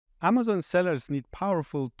Amazon sellers need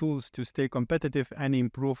powerful tools to stay competitive and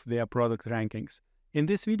improve their product rankings. In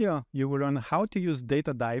this video, you will learn how to use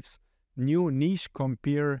Data Dive's new niche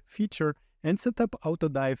compare feature and set up auto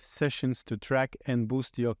dive sessions to track and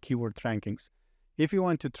boost your keyword rankings. If you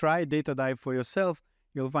want to try Data Dive for yourself,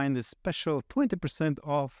 you'll find a special 20%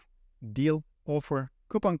 off deal offer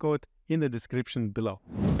coupon code in the description below.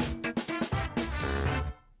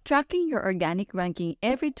 Tracking your organic ranking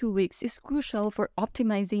every 2 weeks is crucial for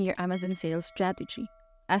optimizing your Amazon sales strategy,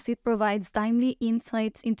 as it provides timely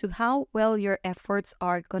insights into how well your efforts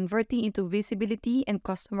are converting into visibility and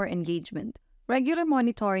customer engagement. Regular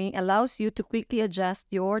monitoring allows you to quickly adjust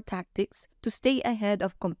your tactics to stay ahead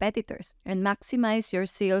of competitors and maximize your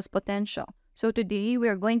sales potential. So today, we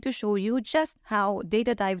are going to show you just how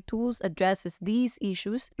Data Dive Tools addresses these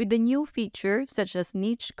issues with the new feature such as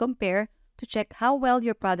Niche Compare to check how well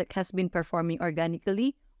your product has been performing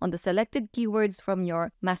organically on the selected keywords from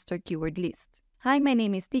your master keyword list. Hi, my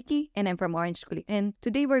name is Tiki and I'm from Orange Klik, and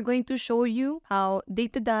today we're going to show you how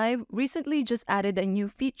Data Dive recently just added a new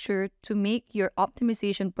feature to make your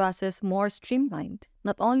optimization process more streamlined.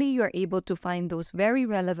 Not only you are able to find those very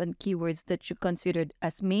relevant keywords that you considered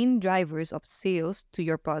as main drivers of sales to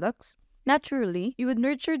your products. Naturally, you would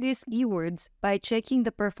nurture these keywords by checking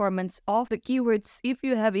the performance of the keywords if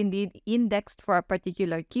you have indeed indexed for a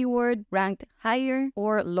particular keyword, ranked higher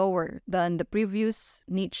or lower than the previous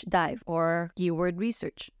niche dive or keyword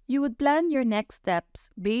research. You would plan your next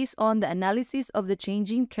steps based on the analysis of the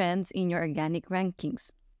changing trends in your organic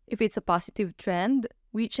rankings. If it's a positive trend,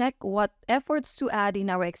 we check what efforts to add in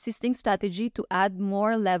our existing strategy to add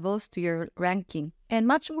more levels to your ranking. And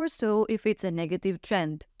much more so if it's a negative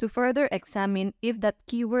trend, to further examine if that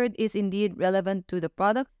keyword is indeed relevant to the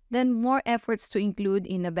product, then more efforts to include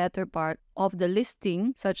in a better part of the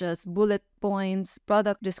listing, such as bullet points,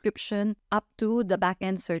 product description, up to the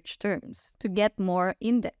backend search terms, to get more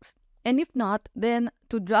indexed. And if not, then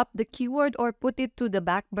to drop the keyword or put it to the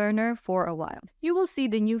back burner for a while. You will see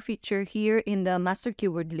the new feature here in the master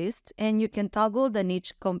keyword list, and you can toggle the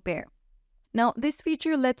niche compare. Now, this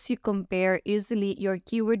feature lets you compare easily your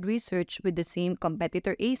keyword research with the same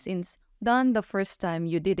competitor ASINs done the first time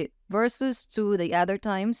you did it, versus to the other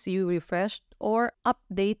times you refreshed or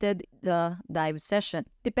updated the dive session.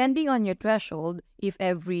 Depending on your threshold, if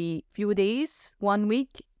every few days, 1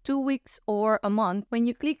 week, 2 weeks, or a month, when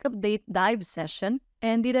you click Update Dive Session.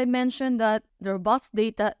 And did I mention that the robust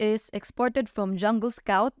data is exported from Jungle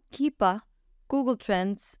Scout, Keepa, Google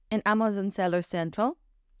Trends, and Amazon Seller Central?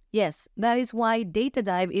 Yes, that is why Data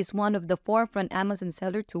Dive is one of the forefront Amazon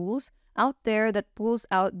seller tools out there that pulls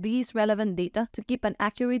out these relevant data to keep an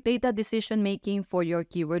accurate data decision-making for your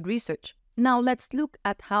keyword research. Now, let's look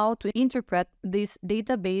at how to interpret these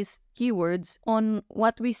database keywords on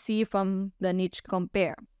what we see from the niche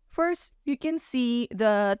compare. First, you can see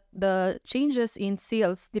the changes in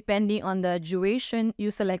sales depending on the duration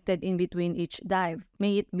you selected in between each dive.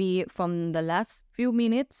 May it be from the last few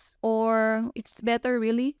minutes, or it's better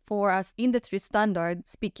really for us industry standard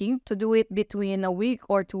speaking to do it between a week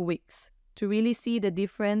or 2 weeks, to really see the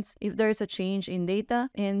difference if there's a change in data,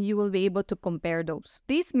 and you will be able to compare those.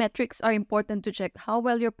 These metrics are important to check how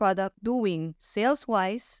well your product doing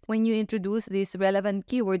sales-wise when you introduce these relevant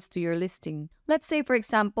keywords to your listing. Let's say, for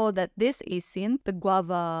example, that this ASIN, the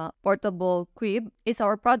Guava Portable Quib, is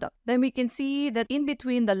our product. Then we can see that in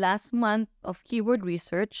between the last month of keyword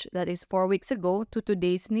research, that is 4 weeks ago, to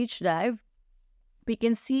today's niche dive, we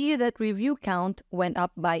can see that review count went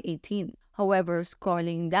up by 18. However,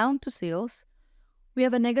 scrolling down to sales, we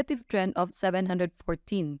have a negative trend of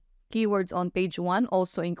 714. Keywords on page 1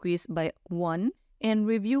 also increased by 1, and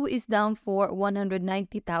review is down for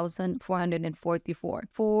 190,444.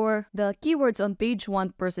 For the keywords on page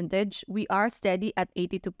 1 percentage, we are steady at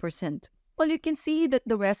 82%. Well, you can see that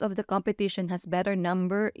the rest of the competition has better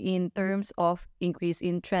number in terms of increase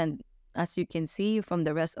in trend, as you can see from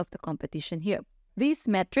the rest of the competition here. These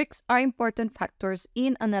metrics are important factors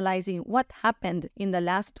in analyzing what happened in the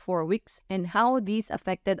last 4 weeks and how these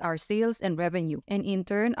affected our sales and revenue, and in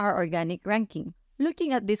turn our organic ranking.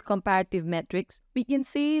 Looking at these comparative metrics, we can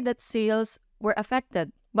see that sales were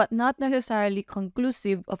affected, but not necessarily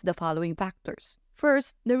conclusive of the following factors.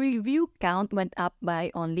 First, the review count went up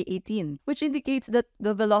by only 18, which indicates that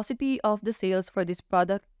the velocity of the sales for this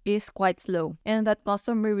product is quite slow, and that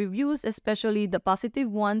customer reviews, especially the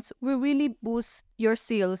positive ones, will really boost your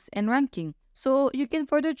sales and ranking. So you can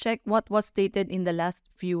further check what was stated in the last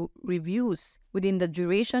few reviews. within the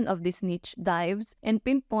duration of these niche dives and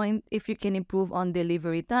pinpoint if you can improve on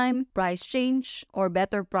delivery time, price change, or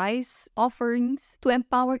better price offerings to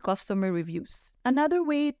empower customer reviews. Another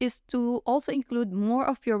way is to also include more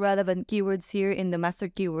of your relevant keywords here in the master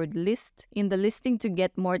keyword list in the listing to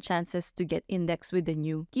get more chances to get indexed with the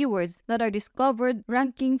new keywords that are discovered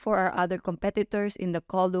ranking for our other competitors in the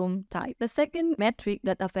column type. The second metric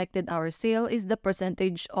that affected our sale is the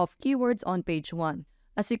percentage of keywords on page 1.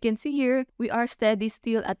 As you can see here, we are steady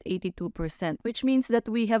still at 82%, which means that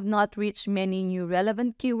we have not reached many new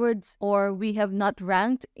relevant keywords or we have not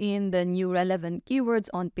ranked in the new relevant keywords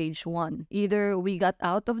on page 1. Either we got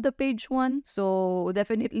out of the page 1, so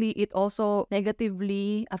definitely it also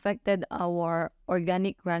negatively affected our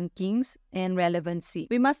organic rankings and relevancy.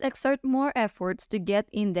 We must exert more efforts to get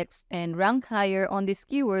indexed and rank higher on these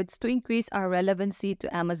keywords to increase our relevancy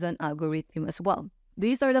to Amazon algorithm as well.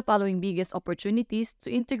 These are the following biggest opportunities to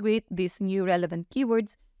integrate these new relevant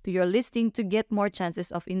keywords to your listing to get more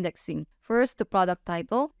chances of indexing. First, the product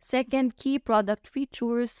title. Second, key product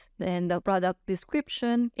features. Then the product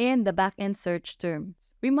description and the back-end search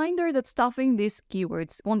terms. Reminder that stuffing these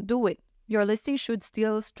keywords won't do it. Your listing should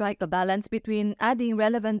still strike a balance between adding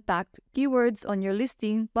relevant packed keywords on your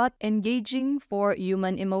listing but engaging for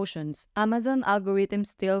human emotions. Amazon algorithm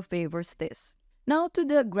still favors this. Now to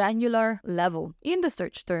the granular level. In the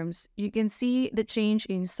search terms, you can see the change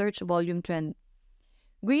in search volume trend.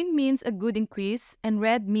 Green means a good increase and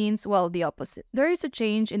red means, well, the opposite. There is a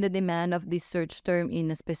change in the demand of this search term in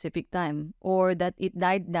a specific time or that it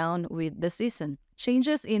died down with the season.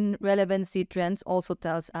 Changes in relevancy trends also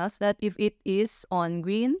tells us that if it is on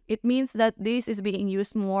green, it means that this is being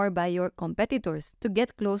used more by your competitors to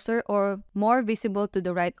get closer or more visible to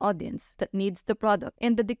the right audience that needs the product.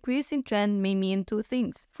 And the decrease in trend may mean two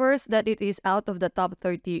things. First, that it is out of the top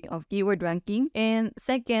 30 of keyword ranking. And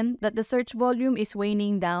second, that the search volume is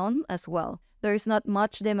waning down as well. There is not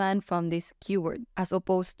much demand from this keyword as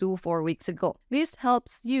opposed to 4 weeks ago. This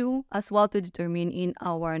helps you as well to determine in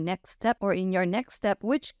our next step or in your next step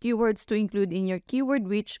which keywords to include in your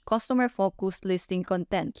keyword-rich, customer-focused listing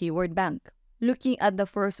content, keyword bank. Looking at the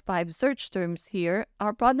first 5 search terms here,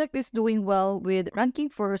 our product is doing well with ranking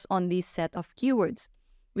first on this set of keywords.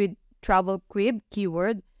 With travel crib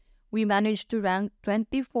keyword, we managed to rank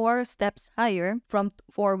 24 steps higher from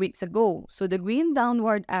 4 weeks ago. So the green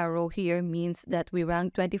downward arrow here means that we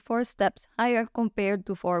rank 24 steps higher compared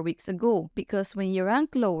to 4 weeks ago. Because when you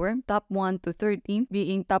rank lower, top 1 to 13,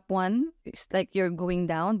 being top 1, it's like you're going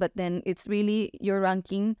down, but then it's really you're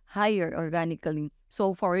ranking higher organically.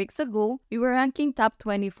 So 4 weeks ago, we were ranking top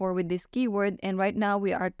 24 with this keyword, and right now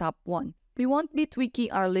we are top 1. We won't be tweaking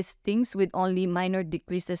our listings with only minor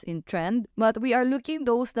decreases in trend, but we are looking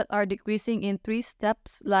those that are decreasing in 3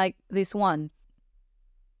 steps like this one.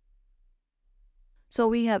 So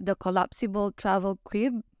we have the collapsible travel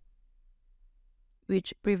crib,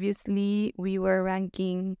 which previously we were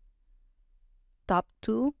ranking top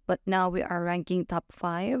 2, but now we are ranking top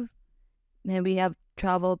 5. Then we have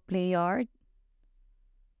travel play yard,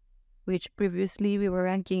 which previously we were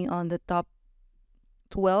ranking on the top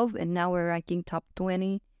 12 and now we're ranking top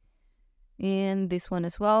 20. And this one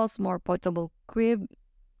as well, small portable crib.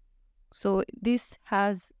 So this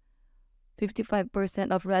has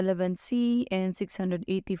 55% of relevancy and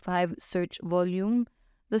 685 search volume.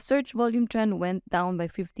 The search volume trend went down by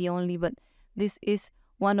 50 only, but this is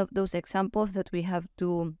one of those examples that we have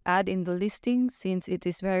to add in the listing since it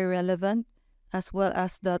is very relevant, as well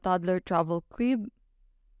as the toddler travel crib,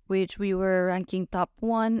 which we were ranking top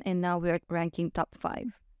 1 and now we're ranking top 5.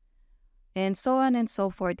 And so on and so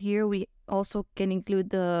forth. Here we also can include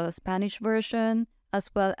the Spanish version as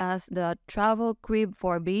well as the travel crib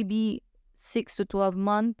for baby 6 to 12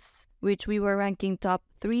 months, which we were ranking top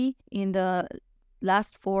 3 in the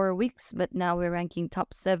last 4 weeks, but now we're ranking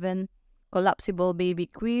top 7. Collapsible baby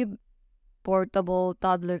crib, portable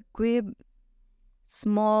toddler crib,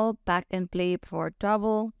 small pack and play for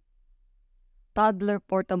travel, toddler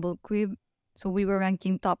portable crib. So we were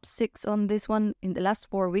ranking top 6 on this one in the last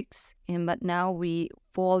 4 weeks, but now we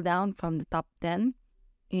fall down from the top 10,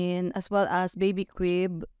 and as well as baby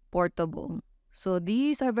crib portable. So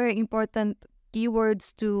these are very important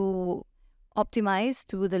keywords to optimize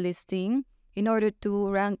to the listing in order to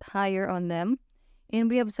rank higher on them. And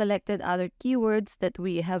we have selected other keywords that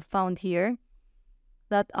we have found here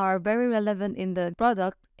that are very relevant in the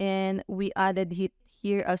product, and we added it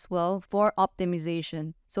here as well for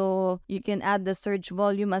optimization. So you can add the search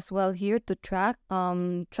volume as well here to track,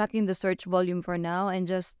 tracking the search volume for now, and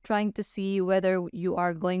just trying to see whether you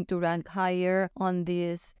are going to rank higher on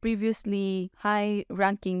these previously high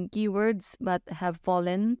ranking keywords but have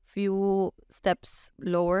fallen few steps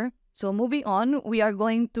lower. So moving on, we are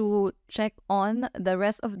going to check on the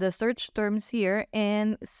rest of the search terms here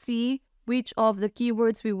and see which of the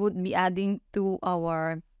keywords we would be adding to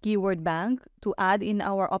our keyword bank to add in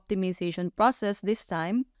our optimization process this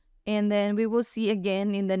time. And then we will see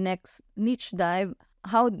again in the next niche dive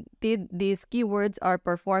how did these keywords are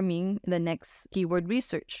performing in the next keyword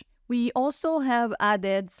research. We also have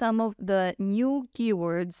added some of the new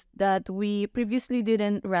keywords that we previously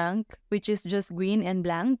didn't rank, which is just green and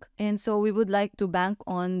blank. And so we would like to bank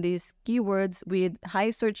on these keywords with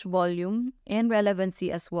high search volume and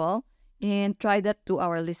relevancy as well, and try that to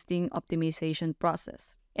our listing optimization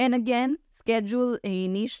process. And again, schedule a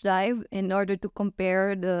niche dive in order to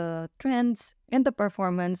compare the trends and the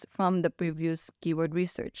performance from the previous keyword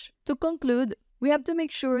research. To conclude, we have to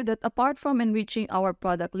make sure that apart from enriching our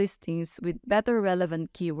product listings with better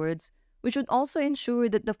relevant keywords, we should also ensure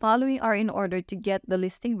that the following are in order to get the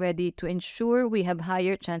listing ready to ensure we have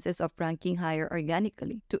higher chances of ranking higher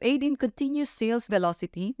organically. To aid in continuous sales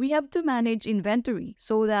velocity, we have to manage inventory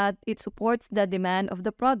so that it supports the demand of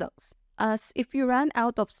the products. As if you run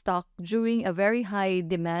out of stock during a very high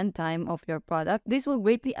demand time of your product, this will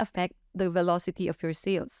greatly affect the velocity of your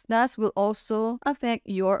sales. Thus, will also affect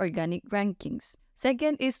your organic rankings.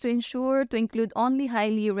 Second is to ensure to include only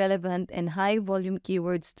highly relevant and high volume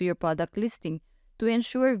keywords to your product listing to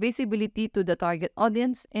ensure visibility to the target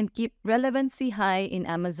audience and keep relevancy high in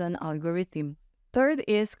Amazon algorithm. Third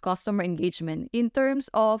is customer engagement in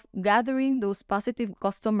terms of gathering those positive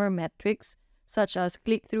customer metrics such as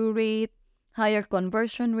click-through rate, higher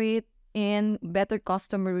conversion rate, and better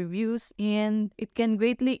customer reviews, and it can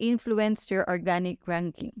greatly influence your organic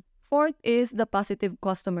ranking. Fourth is the positive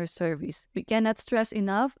customer service. We cannot stress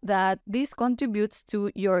enough that this contributes to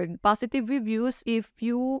your positive reviews if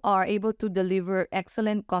you are able to deliver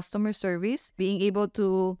excellent customer service, being able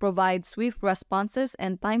to provide swift responses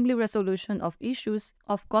and timely resolution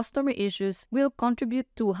of customer issues will contribute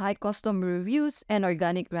to high customer reviews and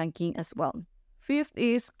organic ranking as well. Fifth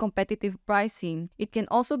is competitive pricing. It can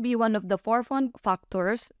also be one of the forefront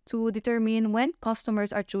factors to determine when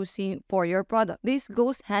customers are choosing for your product. This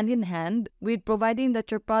goes hand in hand with providing that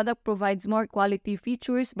your product provides more quality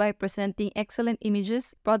features by presenting excellent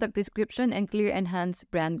images, product description, and clear enhanced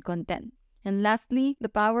brand content. And lastly, the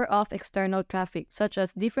power of external traffic, such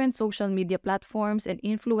as different social media platforms and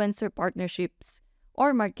influencer partnerships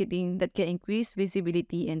or marketing that can increase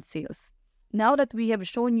visibility and sales. Now that we have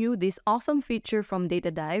shown you this awesome feature from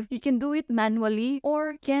Data Dive, you can do it manually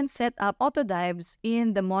or can set up auto dives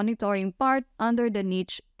in the monitoring part under the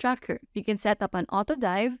niche tracker. You can set up an auto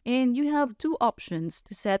dive and you have two options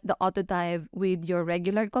to set the auto dive with your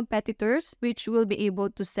regular competitors, which will be able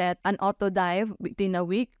to set an auto dive within a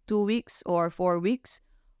week, 2 weeks, or 4 weeks.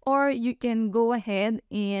 Or you can go ahead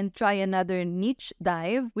and try another niche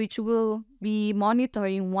dive, which will be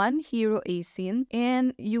monitoring one hero ASIN,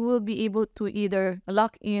 and you will be able to either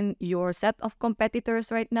lock in your set of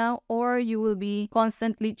competitors right now, or you will be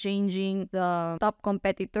constantly changing the top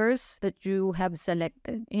competitors that you have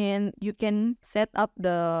selected. And you can set up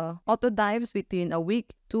the auto dives within a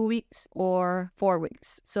week, 2 weeks, or 4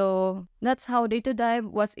 weeks. So that's how Data Dive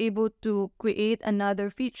was able to create another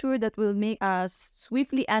feature that will make us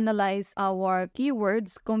swiftly analyze our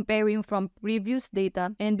keywords comparing from previous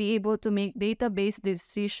data and be able to make database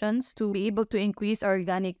decisions to be able to increase our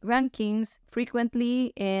organic rankings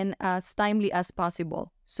frequently and as timely as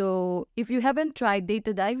possible. So if you haven't tried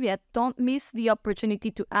Data Dive yet, don't miss the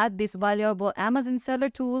opportunity to add this valuable Amazon seller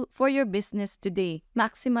tool for your business today.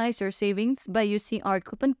 Maximize your savings by using our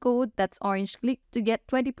coupon code, that's OrangeClick, to get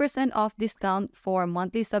 20% off discount for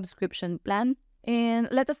monthly subscription plan. And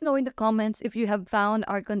let us know in the comments if you have found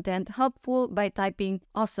our content helpful by typing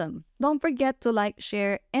awesome. Don't forget to like,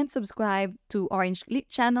 share, and subscribe to Orange Click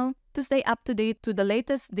channel to stay up to date to the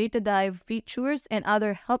latest Data Dive features and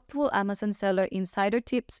other helpful Amazon seller insider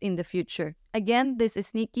tips in the future. Again, this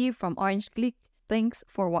is Nikki from Orange Click. Thanks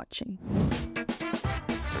for watching.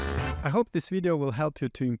 I hope this video will help you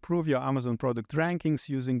to improve your Amazon product rankings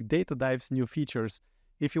using Data Dive's new features.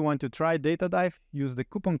 If you want to try Data Dive, use the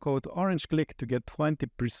coupon code OrangeClick to get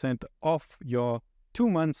 20% off your 2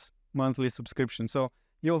 months monthly subscription. So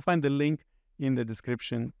you'll find the link in the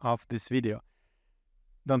description of this video.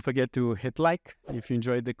 Don't forget to hit like if you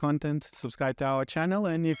enjoyed the content, subscribe to our channel,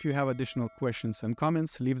 and if you have additional questions and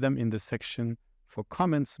comments, leave them in the section for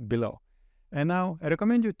comments below. And now I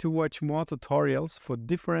recommend you to watch more tutorials for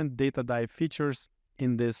different data dive features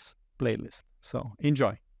in this playlist. So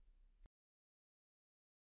enjoy.